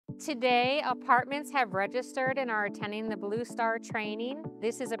Today, apartments have registered and are attending the Blue Star training.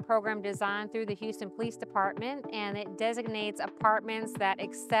 This is a program designed through the Houston Police Department, and it designates apartments that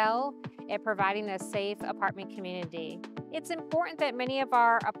excel at providing a safe apartment community. It's important that many of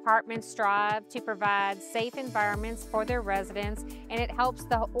our apartments strive to provide safe environments for their residents, and it helps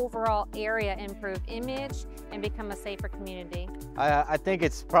the overall area improve image and become a safer community. I think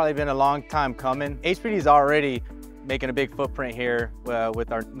it's probably been a long time coming. HPD is already making a big footprint here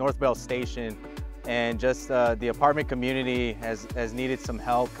with our North Bell station, and just the apartment community has needed some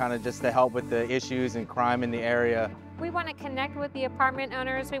help, kind of just to help with the issues and crime in the area. We want to connect with the apartment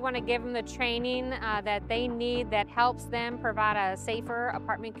owners. We want to give them the training that they need that helps them provide a safer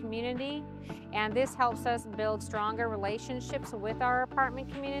apartment community. And this helps us build stronger relationships with our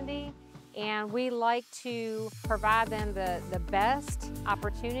apartment community. And we like to provide them the best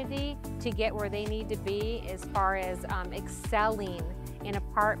opportunity to get where they need to be as far as excelling in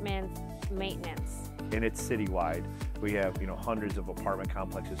apartment maintenance. And it's citywide. We have hundreds of apartment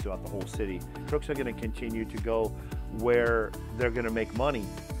complexes throughout the whole city. Crooks are going to continue to go where they're going to make money.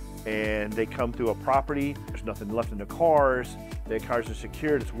 And they come through a property, there's nothing left in the cars are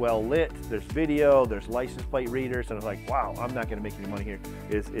secured, it's well lit, there's video, there's license plate readers, and it's like, wow, I'm not gonna make any money here.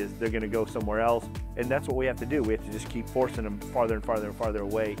 They're gonna go somewhere else. And that's what we have to do. We have to just keep forcing them farther and farther and farther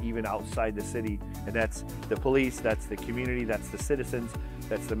away, even outside the city. And that's the police, that's the community, that's the citizens,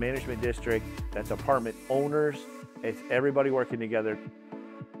 that's the management district, that's apartment owners. It's everybody working together.